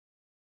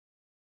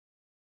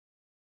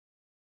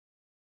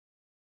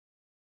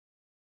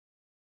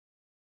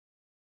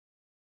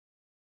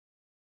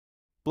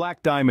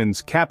Black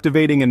diamonds,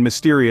 captivating and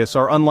mysterious,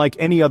 are unlike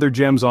any other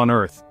gems on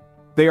Earth.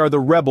 They are the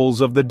rebels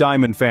of the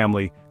diamond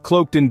family,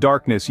 cloaked in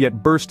darkness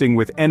yet bursting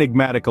with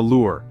enigmatic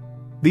allure.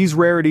 These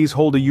rarities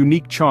hold a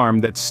unique charm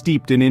that's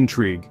steeped in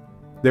intrigue.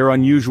 Their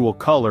unusual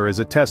color is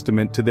a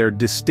testament to their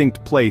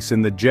distinct place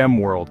in the gem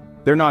world.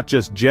 They're not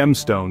just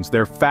gemstones,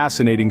 they're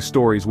fascinating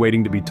stories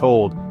waiting to be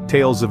told,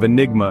 tales of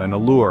enigma and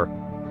allure.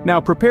 Now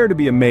prepare to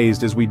be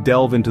amazed as we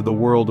delve into the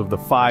world of the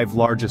 5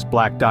 largest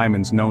black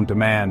diamonds known to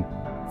man.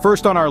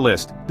 First on our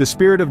list, the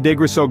Spirit of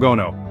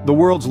Degrisogono, the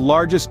world's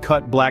largest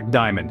cut black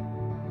diamond.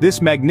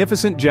 This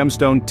magnificent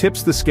gemstone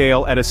tips the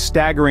scale at a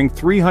staggering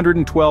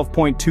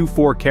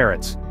 312.24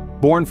 carats.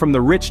 Born from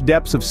the rich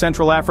depths of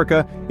Central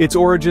Africa, its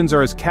origins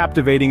are as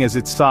captivating as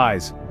its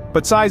size.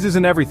 But size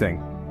isn't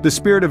everything. The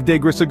Spirit of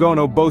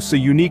Degrisogono boasts a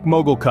unique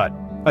Mughal cut,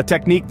 a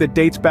technique that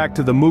dates back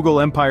to the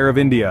Mughal Empire of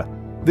India.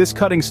 This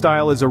cutting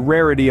style is a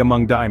rarity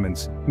among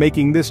diamonds,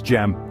 making this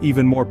gem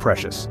even more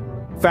precious.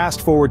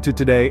 Fast forward to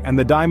today and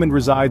the diamond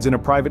resides in a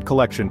private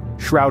collection,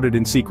 shrouded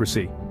in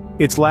secrecy.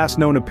 Its last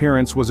known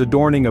appearance was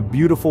adorning a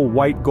beautiful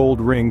white gold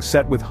ring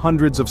set with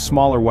hundreds of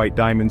smaller white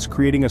diamonds,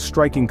 creating a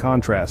striking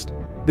contrast.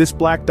 This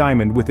black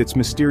diamond, with its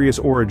mysterious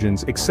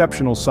origins,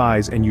 exceptional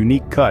size and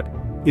unique cut,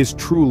 is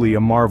truly a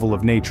marvel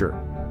of nature.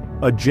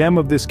 A gem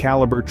of this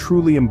caliber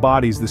truly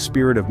embodies the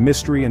spirit of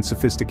mystery and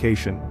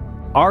sophistication.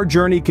 Our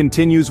journey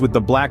continues with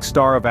the Black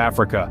Star of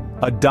Africa,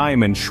 a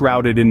diamond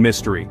shrouded in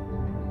mystery.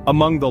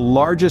 Among the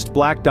largest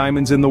black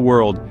diamonds in the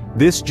world,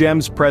 this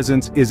gem's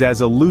presence is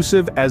as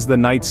elusive as the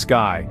night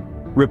sky.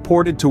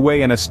 Reported to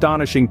weigh an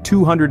astonishing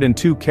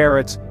 202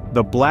 carats,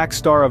 the Black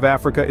Star of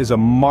Africa is a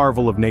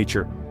marvel of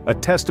nature, a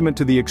testament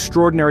to the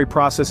extraordinary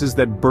processes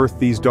that birth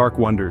these dark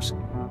wonders.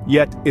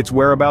 Yet, its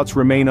whereabouts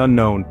remain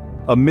unknown,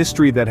 a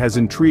mystery that has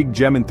intrigued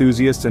gem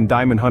enthusiasts and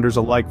diamond hunters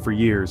alike for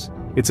years.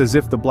 It's as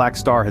if the Black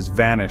Star has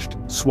vanished,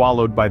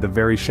 swallowed by the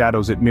very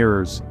shadows it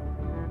mirrors.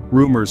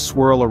 Rumors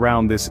swirl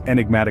around this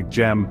enigmatic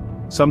gem.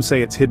 Some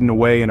say it's hidden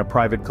away in a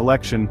private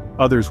collection,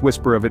 others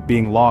whisper of it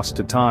being lost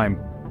to time.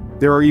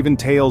 There are even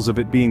tales of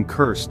it being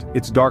cursed,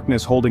 its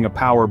darkness holding a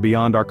power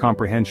beyond our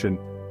comprehension.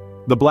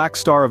 The Black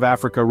Star of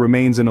Africa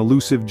remains an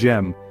elusive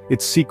gem,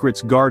 its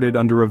secrets guarded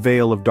under a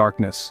veil of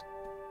darkness.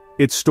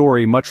 Its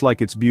story, much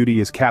like its beauty,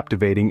 is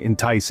captivating,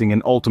 enticing,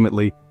 and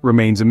ultimately,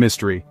 remains a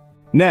mystery.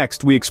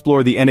 Next, we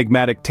explore the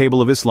enigmatic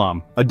Table of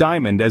Islam, a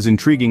diamond as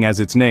intriguing as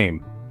its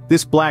name.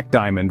 This black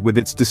diamond, with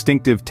its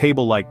distinctive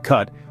table-like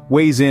cut,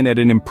 weighs in at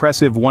an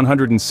impressive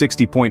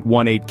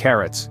 160.18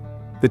 carats.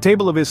 The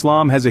Table of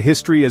Islam has a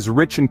history as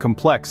rich and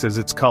complex as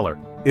its color.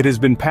 It has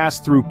been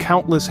passed through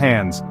countless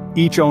hands,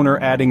 each owner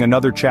adding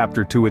another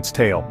chapter to its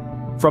tale.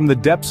 From the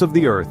depths of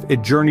the earth,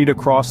 it journeyed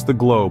across the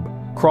globe,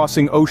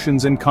 crossing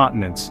oceans and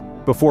continents,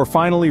 before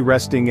finally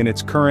resting in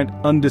its current,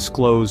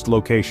 undisclosed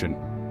location.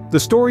 The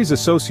stories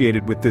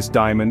associated with this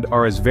diamond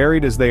are as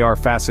varied as they are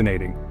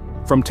fascinating.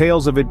 From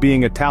tales of it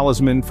being a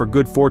talisman for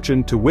good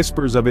fortune to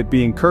whispers of it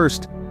being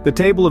cursed, the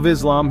Table of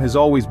Islam has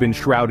always been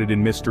shrouded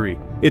in mystery.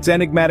 Its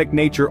enigmatic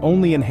nature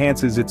only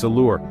enhances its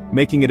allure,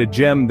 making it a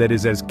gem that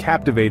is as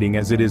captivating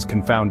as it is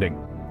confounding.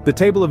 The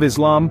Table of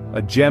Islam,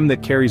 a gem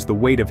that carries the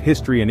weight of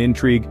history and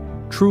intrigue,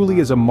 truly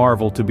is a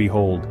marvel to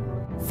behold.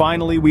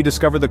 Finally, we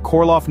discover the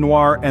Khorlof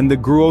Noir and the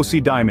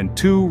Gruosi diamond,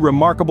 2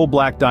 remarkable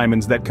black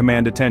diamonds that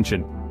command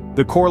attention.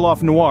 The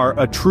Khorlof Noir,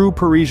 a true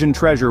Parisian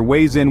treasure,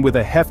 weighs in with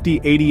a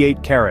hefty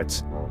 88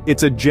 carats.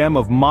 It's a gem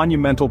of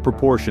monumental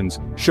proportions,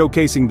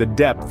 showcasing the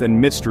depth and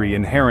mystery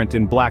inherent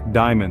in black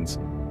diamonds.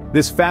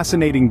 This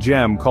fascinating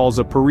gem calls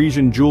a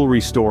Parisian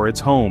jewelry store its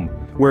home,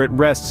 where it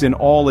rests in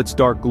all its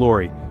dark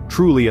glory,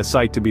 truly a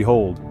sight to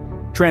behold.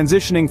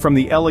 Transitioning from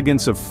the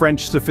elegance of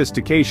French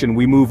sophistication,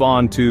 we move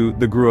on to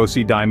the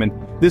Gruosi diamond.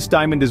 This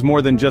diamond is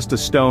more than just a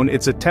stone,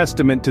 it's a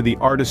testament to the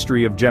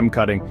artistry of gem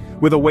cutting.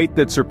 With a weight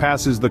that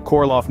surpasses the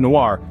Khorlof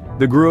Noir,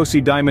 the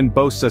Gruosi diamond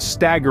boasts a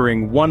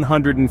staggering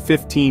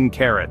 115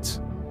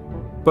 carats.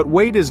 But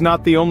weight is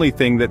not the only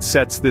thing that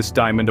sets this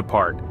diamond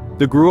apart.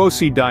 The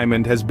Gruosi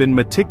diamond has been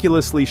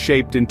meticulously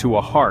shaped into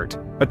a heart,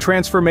 a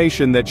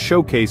transformation that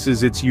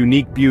showcases its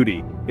unique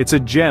beauty. It's a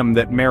gem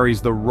that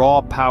marries the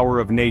raw power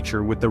of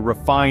nature with the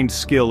refined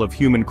skill of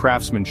human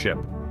craftsmanship.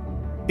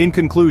 In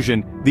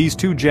conclusion, these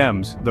 2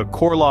 gems, the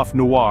Khorlof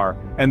Noir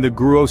and the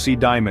Gruosi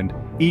diamond,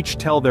 each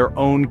tell their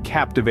own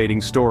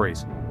captivating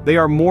stories. They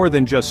are more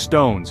than just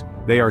stones,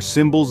 they are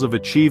symbols of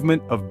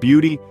achievement, of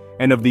beauty,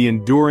 and of the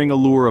enduring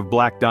allure of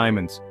black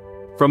diamonds.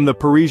 From the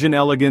Parisian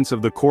elegance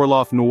of the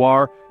Khorlof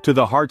Noir to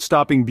the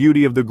heart-stopping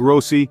beauty of the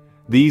Gruosi,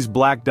 these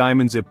black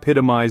diamonds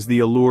epitomize the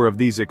allure of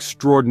these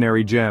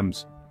extraordinary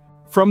gems.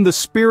 From the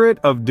Spirit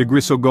of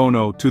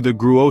Degrisogono to the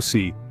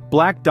Gruosi,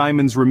 black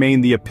diamonds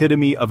remain the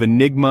epitome of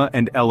enigma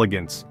and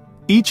elegance.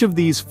 Each of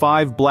these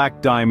 5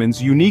 black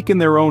diamonds, unique in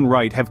their own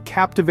right, have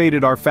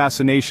captivated our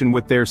fascination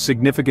with their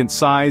significant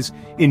size,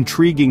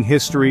 intriguing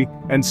history,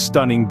 and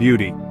stunning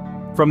beauty.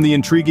 From the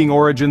intriguing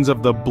origins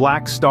of the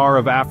Black Star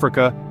of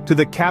Africa to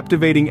the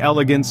captivating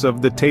elegance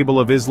of the Table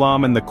of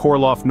Islam and the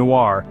Khorlof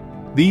Noir,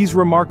 these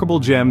remarkable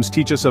gems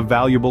teach us a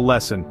valuable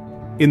lesson.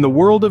 In the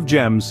world of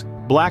gems,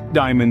 black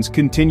diamonds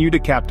continue to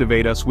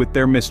captivate us with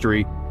their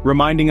mystery,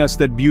 reminding us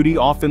that beauty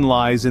often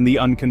lies in the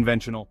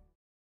unconventional.